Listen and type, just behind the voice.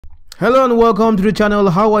Hello and welcome to the channel.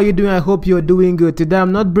 How are you doing? I hope you're doing good. Today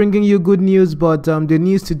I'm not bringing you good news, but the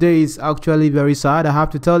news today is actually very sad, I have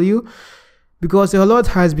to tell you, because a lot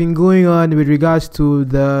has been going on with regards to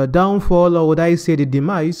the downfall, or would I say the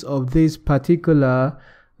demise, of this particular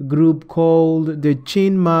group called the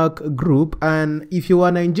CHINMACK Group. And if you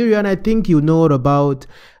are Nigerian, I think you know about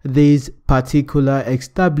this particular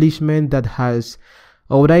establishment that has,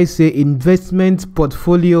 or would I say, investment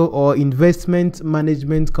portfolio or investment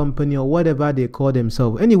management company or whatever they call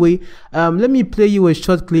themselves. Anyway, let me play you a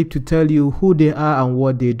short clip to tell you who they are and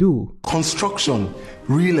what they do. Construction,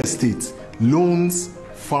 real estate, loans,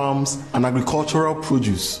 farms and agricultural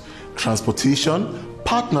produce, transportation,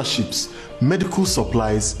 partnerships, medical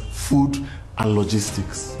supplies, food and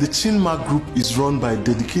logistics. The CHINMACK Group is run by a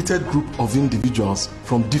dedicated group of individuals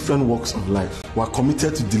from different walks of life who are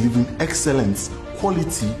committed to delivering excellence,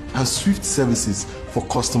 quality and swift services for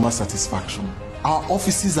customer satisfaction. Our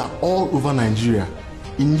offices are all over Nigeria,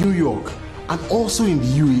 in New York and also in the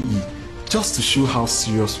UAE, just to show how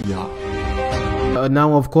serious we are.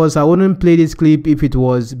 Now, of course, I wouldn't play this clip if it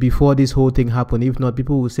was before this whole thing happened. If not,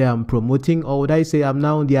 people will say I'm promoting, or would I say I'm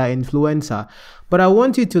now their influencer. But I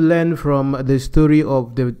want you to learn from the story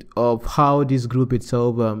of how this group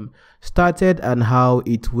itself started and how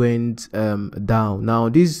it went down. Now,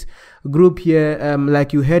 this group here,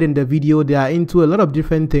 like you heard in the video, they are into a lot of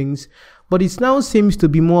different things, but it now seems to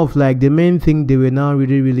be more of like the main thing they were now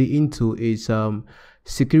really into is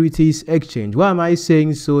securities exchange. Why am I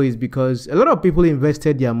saying so is because a lot of people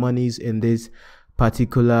invested their monies in this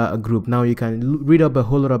particular group. Now you can read up a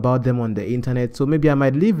whole lot about them on the internet, so maybe I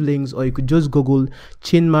might leave links, or you could just Google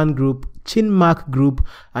CHINMACK Group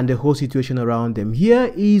and the whole situation around them.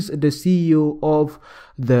 Here is the CEO of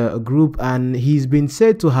the group, and he's been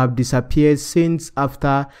said to have disappeared since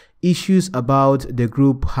after issues about the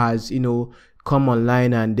group has come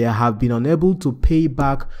online, and they have been unable to pay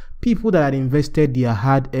back people that had invested their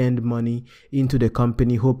hard-earned money into the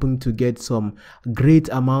company, hoping to get some great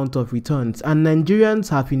amount of returns. And Nigerians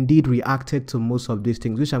have indeed reacted to most of these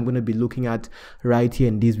things, which I'm going to be looking at right here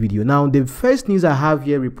in this video. Now, the first news I have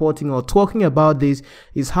here reporting or talking about this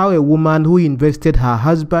is how a woman who invested her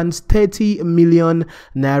husband's 30 million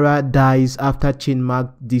naira dies after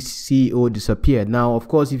CHINMACK, the CEO, disappeared. Now, of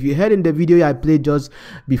course, if you heard in the video I played just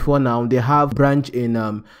before now, they have a branch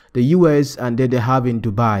in the US, and then they have in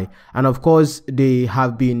Dubai, and of course they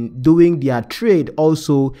have been doing their trade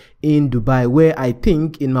also in Dubai, where I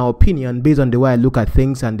think, in my opinion, based on the way I look at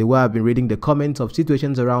things and the way I've been reading the comments of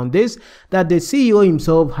situations around this, that the CEO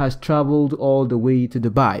himself has traveled all the way to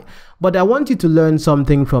Dubai. But I want you to learn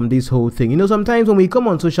something from this whole thing. Sometimes when we come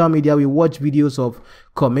on social media, we watch videos of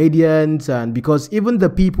comedians, and because even the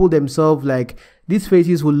people themselves, like, these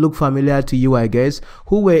faces will look familiar to you, I guess,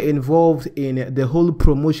 who were involved in the whole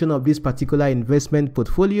promotion of this particular investment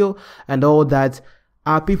portfolio and all that,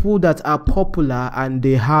 are people that are popular and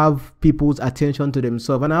they have people's attention to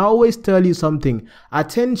themselves. And I always tell you something: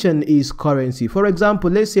 attention is currency. For example,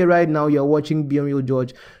 let's say right now you're watching BRG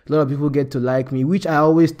George, a lot of people get to like me, which I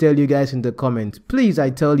always tell you guys in the comments. Please, I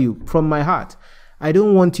tell you from my heart, I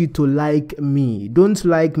don't want you to like me. Don't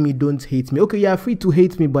like me, don't hate me. Okay, you are free to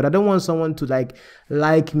hate me, but I don't want someone to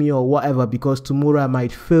like me or whatever, because tomorrow I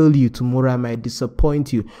might fail you, tomorrow I might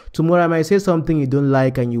disappoint you, tomorrow I might say something you don't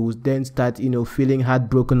like, and you will then start feeling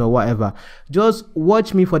heartbroken or whatever. Just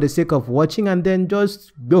watch me for the sake of watching, and then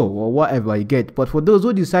just go, or whatever you get. But for those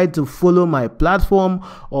who decide to follow my platform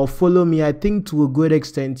or follow me, I think to a good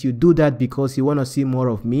extent you do that because you want to see more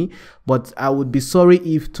of me. But I would be sorry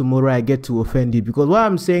if tomorrow I get to offend you, because why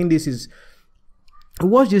I'm saying this is,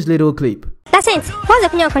 watch this little clip. That's it. What's the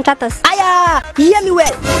opinion of contractors? Hear me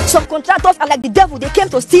well. Some contractors are like the devil. They came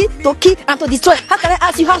to steal, to kill, and to destroy. How can I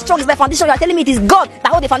ask you how strong is my foundation? You are telling me it is God that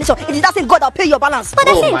holds the foundation. It is that same God that will pay your balance. But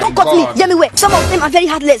don't cut me. Hear me well. Some of them are very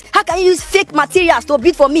heartless. How can you use fake materials to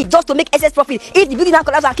bid for me just to make excess profit? If the building now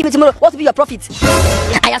collapses and kill me tomorrow, what will be your profit?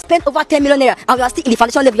 I have spent over 10 million naira, and we are still in the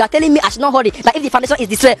foundation level. You are telling me I should not hurry. But if the foundation is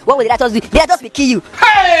destroyed, what will the writers do? The writers will kill you.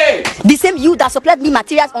 Hey! The same you that supplied me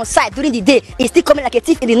materials on site during the day is still coming like a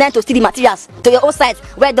thief in the night to steal the materials to your own site.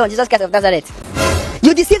 Well done, Jesus Christ of Nazareth.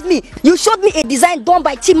 You deceived me. You showed me a design done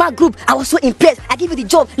by CHINMACK Group. I was so impressed. I give you the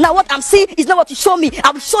job. Now what I'm seeing is not what you show me.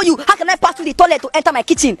 I will show you. How can I pass through the toilet to enter my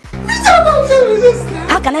kitchen?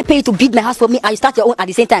 How can I pay you to build my house for me and you start your own at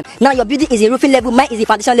the same time? Now your building is a roofing level, mine is a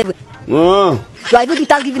foundation level. You are even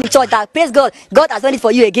thanksgiving in church that, praise God, God has done it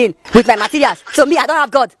for you again with my materials. So me, I don't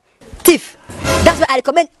have God. Thief. That's why I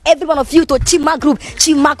recommend every one of you to CHINMACK Group,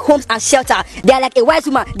 CHINMACK Homes and Shelter. They are like a wise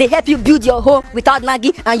woman. They help you build your home without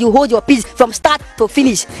nagging, and you hold your peace from start to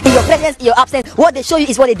finish. In your presence, in your absence, what they show you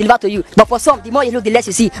is what they deliver to you. But for some, the more you look, the less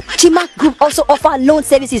you see. CHINMACK Group also offer loan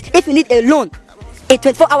services. If you need a loan, in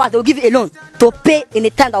 24 hours, they will give you a loan to pay in a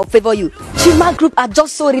time that will favor you. CHINMACK Group are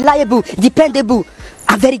just so reliable, dependable,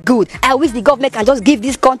 and very good. I wish the government can just give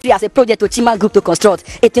this country as a project to CHINMACK Group to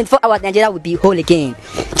construct. In 24 hours, Nigeria will be whole again.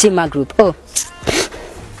 CHINMACK Group. Oh.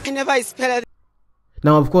 I never spell.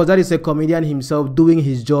 Now, of course, that is a comedian himself doing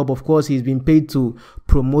his job. Of course, he's been paid to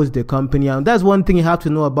promote the company. And that's one thing you have to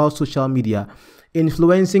know about social media.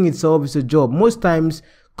 Influencing itself is a job. Most times,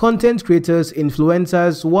 content creators,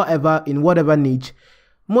 influencers, whatever, in whatever niche,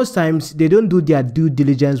 most times they don't do their due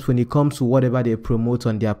diligence when it comes to whatever they promote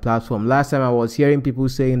on their platform. Last time I was hearing people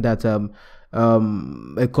saying that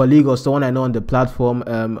a colleague or someone I know on the platform,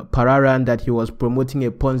 Pararan, that he was promoting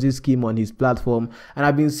a Ponzi scheme on his platform. And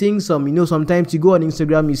I've been seeing some, you know, sometimes you go on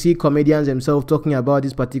Instagram, you see comedians themselves talking about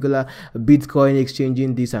this particular Bitcoin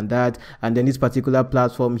exchanging this and that, and then this particular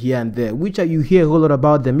platform here and there, which you hear a whole lot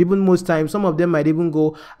about them. Even most times, some of them might even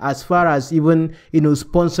go as far as even, you know,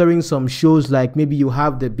 sponsoring some shows, like maybe you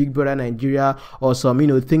have the Big Brother Nigeria or some, you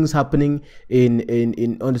know, things happening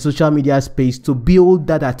in on the social media space to build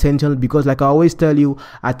that attention, because like I always tell you,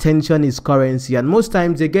 attention is currency, and most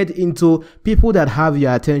times they get into people that have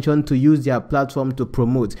your attention to use their platform to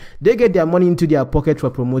promote. They get their money into their pocket for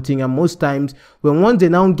promoting, and most times when once they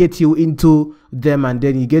now get you into them and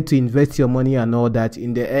then you get to invest your money and all that,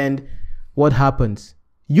 in the end, what happens?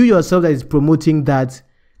 You yourself that is promoting that,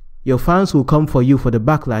 your fans will come for you for the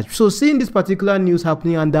backlash. So seeing this particular news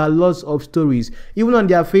happening, and there are lots of stories, even on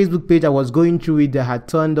their Facebook page, I was going through it, they had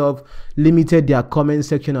turned off, limited their comment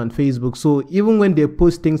section on Facebook. So even when they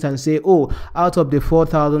post things and say, oh, out of the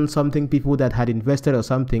 4,000 something people that had invested or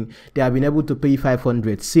something, they have been able to pay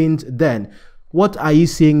 500 since then. What are you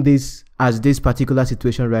seeing this as this particular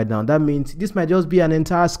situation right now? That means this might just be an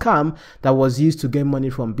entire scam that was used to get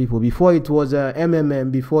money from people. Before it was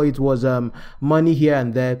MMM, before it was money here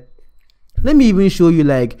and there. Let me even show you,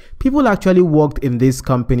 like, people actually worked in this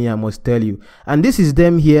company, I must tell you. And this is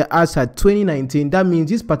them here as at 2019. That means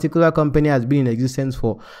this particular company has been in existence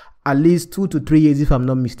for at least 2 to 3 years, if I'm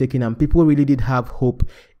not mistaken. And people really did have hope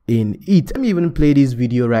in it. Let me even play this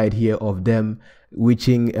video right here of them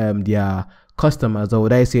wishing their customers, or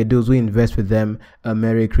would I say those who invest with them, a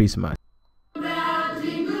Merry Christmas.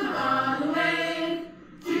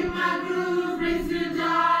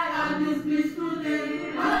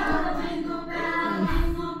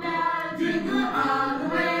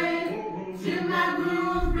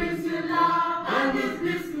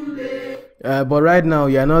 But right now,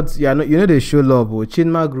 you know they show love.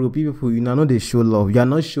 CHINMACK Group, people, you know they show love. You are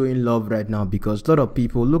not showing love right now, because a lot of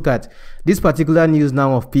people look at this particular news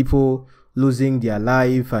now of people losing their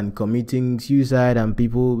life and committing suicide, and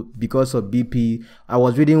people because of BP. I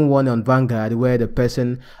was reading one on Vanguard where the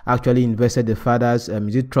person actually invested the father's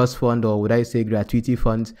is it trust fund, or would I say gratuity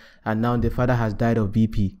funds, and now the father has died of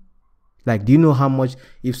BP. Like, do you know how much?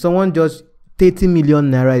 If someone just 30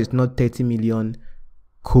 million naira is not 30 million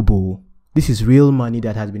kobo. This is real money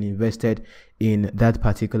that has been invested in that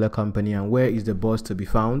particular company. And where is the boss to be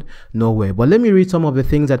found? Nowhere. But let me read some of the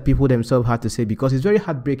things that people themselves had to say, because it's very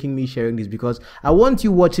heartbreaking me sharing this, because I want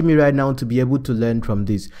you watching me right now to be able to learn from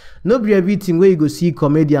this. Not be everything where you go see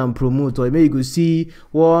comedian promote, or maybe you go see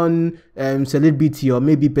one celebrity, or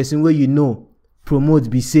maybe person where you know promote,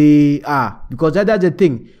 be say, because that's the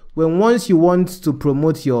thing. When once you want to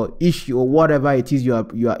promote your issue or whatever it is you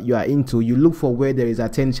are into, you look for where there is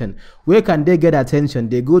attention. Where can they get attention?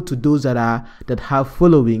 They go to those that have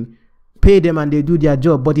following, pay them, and they do their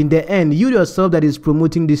job. But in the end, you yourself that is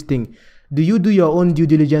promoting this thing, do you do your own due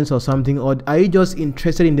diligence or something, or are you just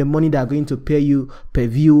interested in the money that are going to pay you per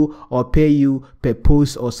view or pay you per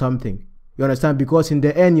post or something? You understand? Because in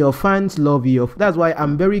the end, your fans love you. That's why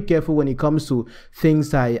I'm very careful when it comes to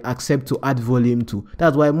things I accept to add volume to.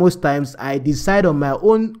 That's why most times I decide on my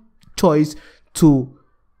own choice to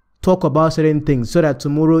talk about certain things, so that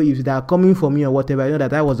tomorrow, if they are coming for me or whatever, I know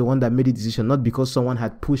that I was the one that made the decision, not because someone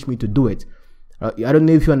had pushed me to do it. I don't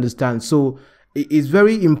know if you understand. So it's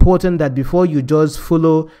very important that before you just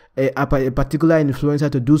follow a particular influencer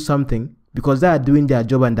to do something, because they are doing their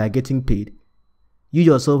job and they are getting paid, you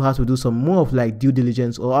yourself have to do some more of like due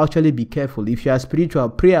diligence, or actually be careful. If you are spiritual,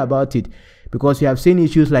 pray about it, because you have seen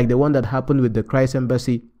issues like the one that happened with the Christ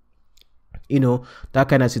Embassy, you know, that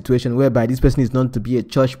kind of situation whereby this person is known to be a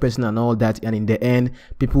church person and all that, and in the end,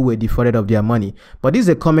 people were defrauded of their money. But this is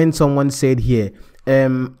a comment someone said here.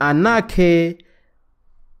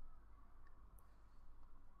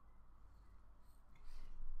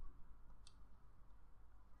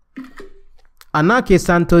 Anake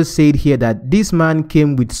Santos said here that this man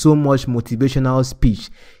came with so much motivational speech.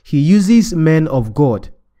 He uses men of God.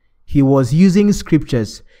 He was using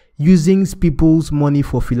scriptures, using people's money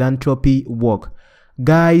for philanthropy work.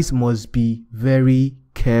 Guys must be very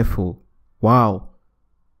careful. Wow.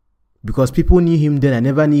 Because people knew him then, I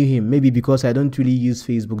never knew him. Maybe because I don't really use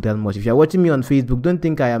Facebook that much. If you're watching me on Facebook, don't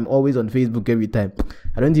think I am always on Facebook every time.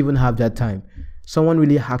 I don't even have that time. Someone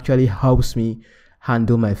really actually helps me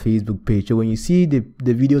handle my Facebook page. So when you see the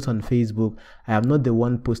videos on Facebook, I am not the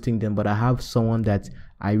one posting them, but I have someone that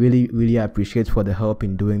I really appreciate for the help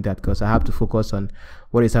in doing that, because I have to focus on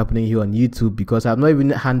what is happening here on YouTube, because I've not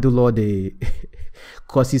even handled all the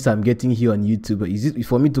courses I'm getting here on YouTube. But is it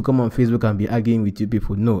for me to come on Facebook and be arguing with you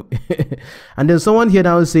people? No. And then someone here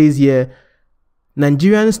now says here,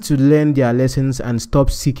 Nigerians to learn their lessons and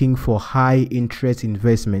stop seeking for high interest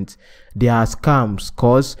investments. They are scams,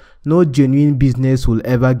 cause no genuine business will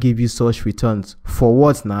ever give you such returns. For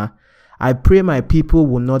what now? I pray my people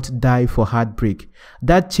will not die for heartbreak.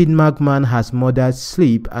 That Chinmark man has murdered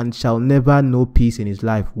sleep and shall never know peace in his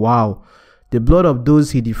life. Wow. The blood of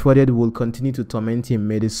those he defrauded will continue to torment him.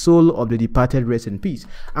 May the soul of the departed rest in peace.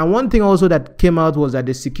 And one thing also that came out was that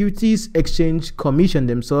the Securities Exchange Commission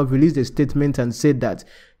themselves released a statement and said that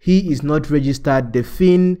he is not registered. The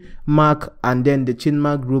CHINMACG and then the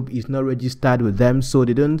Chinmark Group is not registered with them. So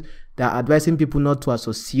they're advising people not to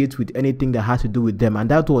associate with anything that has to do with them.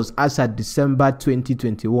 And that was as at December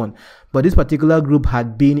 2021. But this particular group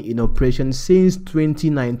had been in operation since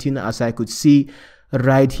 2019, as I could see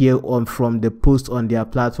right here on from the post on their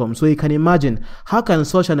platform. So you can imagine, how can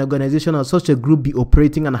such an organization or such a group be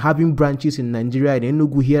operating and having branches in Nigeria, in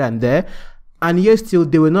Enugu here and there, and yet still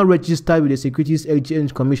they were not registered with the Securities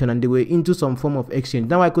Exchange Commission and they were into some form of exchange.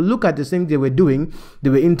 Now I could look at the things they were doing. They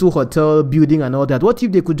were into hotel building and all that. What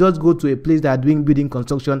if they could just go to a place that are doing building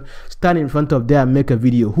construction, stand in front of there and make a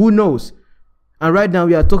video? Who knows? And right now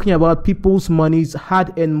we are talking about people's monies,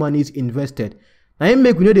 hard-earned monies invested. Now it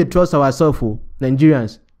make we know they trust ourselves,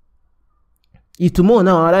 Nigerians. If tomorrow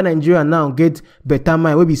now another Nigerian now get better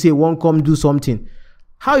mind where we say won't come do something,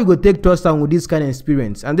 how you go take trust down with this kind of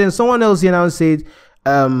experience? And then someone else here now said,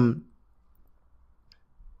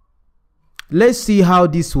 let's see how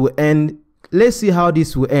this will end. Let's see how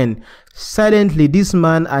this will end. Silently, this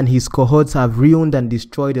man and his cohorts have ruined and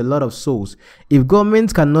destroyed a lot of souls. If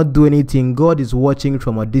government cannot do anything, God is watching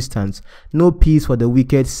from a distance. No peace for the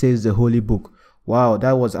wicked, says the Holy Book. Wow,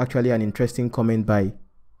 that was actually an interesting comment by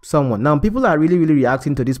someone. Now, people are really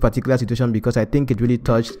reacting to this particular situation because I think it really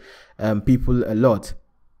touched people a lot.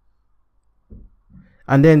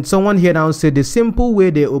 And then someone here now said the simple way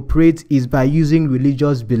they operate is by using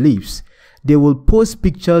religious beliefs. They will post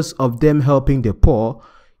pictures of them helping the poor.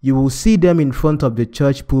 You will see them in front of the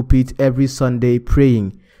church pulpit every Sunday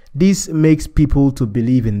praying. This makes people to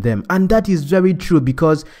believe in them. And that is very true,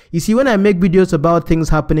 because you see, when I make videos about things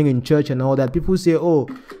happening in church and all that, people say, oh,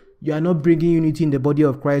 you are not bringing unity in the body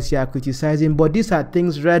of Christ, you are criticizing. But these are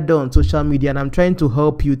things read on social media and I'm trying to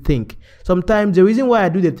help you think. Sometimes the reason why I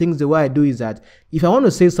do the things the way I do is that if I want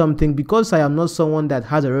to say something, because I am not someone that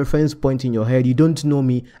has a reference point in your head, you don't know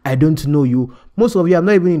me, I don't know you. Most of you, I'm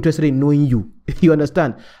not even interested in knowing you. You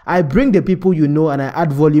understand? I bring the people you know and I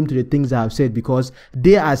add volume to the things I have said because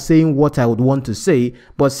they are saying what I would want to say.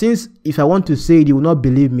 But since if I want to say it, you will not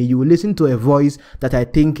believe me. You will listen to a voice that I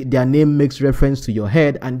think their name makes reference to your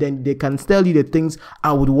head, and then they can tell you the things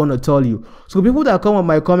I would want to tell you. So people that come on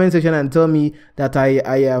my comment section and tell me that I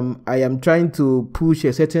am trying to push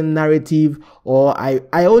a certain narrative, or I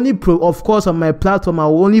only of course on my platform I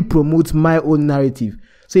will only promote my own narrative.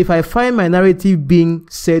 So if I find my narrative being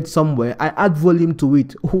said somewhere, I add volume to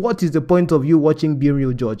it. What is the point of you watching Being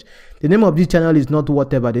Real George? The name of this channel is not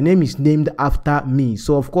whatever. The name is named after me.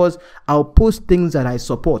 So of course, I'll post things that I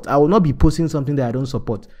support. I will not be posting something that I don't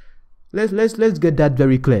support. Let's get that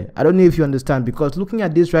very clear. I don't know if you understand, because looking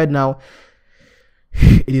at this right now,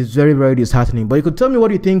 it is very disheartening. But you could tell me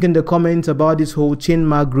what you think in the comments about this whole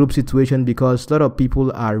Chinmark Group situation, because a lot of people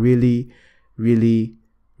are really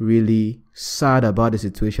sad about the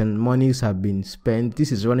situation. Monies have been spent.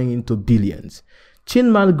 This is running into billions.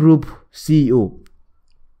 Chinmark Group CEO,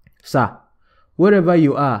 sir, wherever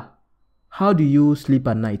you are, how do you sleep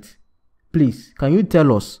at night? Please, can you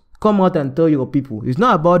tell us? Come out and tell your people. It's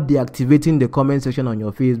not about deactivating the comment section on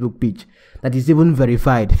your Facebook page that is even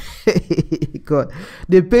verified. God,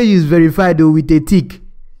 the page is verified though, with a tick.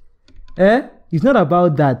 It's not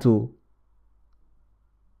about that though.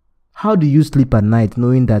 How do you sleep at night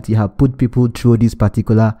knowing that you have put people through this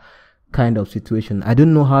particular kind of situation? I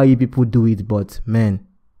don't know how you people do it, but man,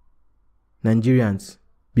 Nigerians,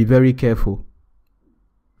 be very careful.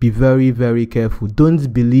 Be very, very careful.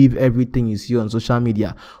 Don't believe everything you see on social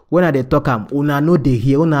media. When I talk, una no they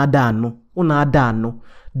hear, una no.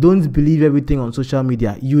 Don't believe everything on social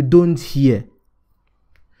media. You don't hear.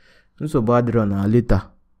 So bad run later.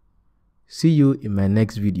 See you in my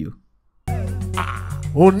next video.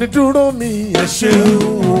 Onídúró mi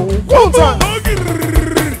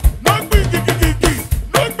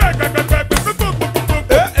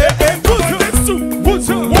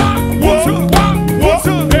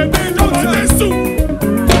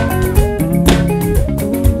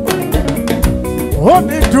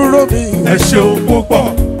ẹ ṣeun púpọ̀.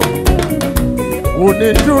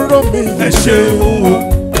 Onídúró mi ẹ ṣeun.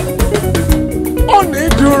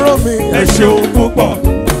 Onídúró mi ẹ ṣeun púpọ̀.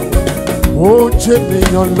 Ó jẹ́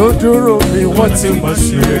ènìyàn ló dúró mi wọ́n ti mọ̀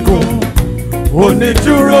sí ego.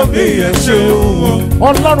 Onídúró mi ẹ ṣeun.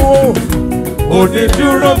 Ọlọ́run o.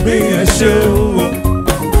 Onídúró mi ẹ ṣeun.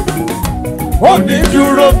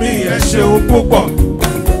 Onídúró mi ẹ ṣeun púpọ̀.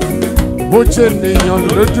 Ó jẹ́ ènìyàn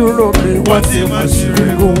ló dúró mi wọ́n ti máa ṣeré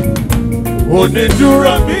o.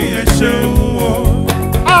 Onídúró mi ẹ ṣeun o.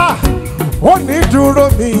 Onídúró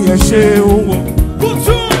mi ẹ ṣeun o.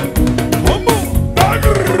 Kùtù ọmọ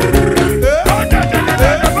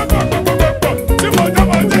tí mo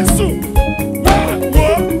jọmọ Jésù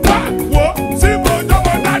wá tí mo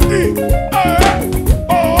jọmọ dádì.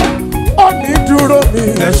 Onídúró mi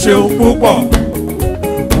ẹ ṣeun púpọ̀.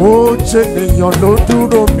 Ó jẹ́ ènìyàn ló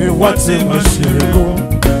dúró mi wọ́n ti máa ṣeré o.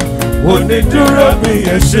 Onídúró mi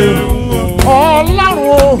ẹ ṣeun o. Ọlọ́run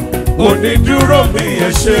o. Onídúró mi ẹ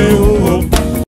ṣeun o.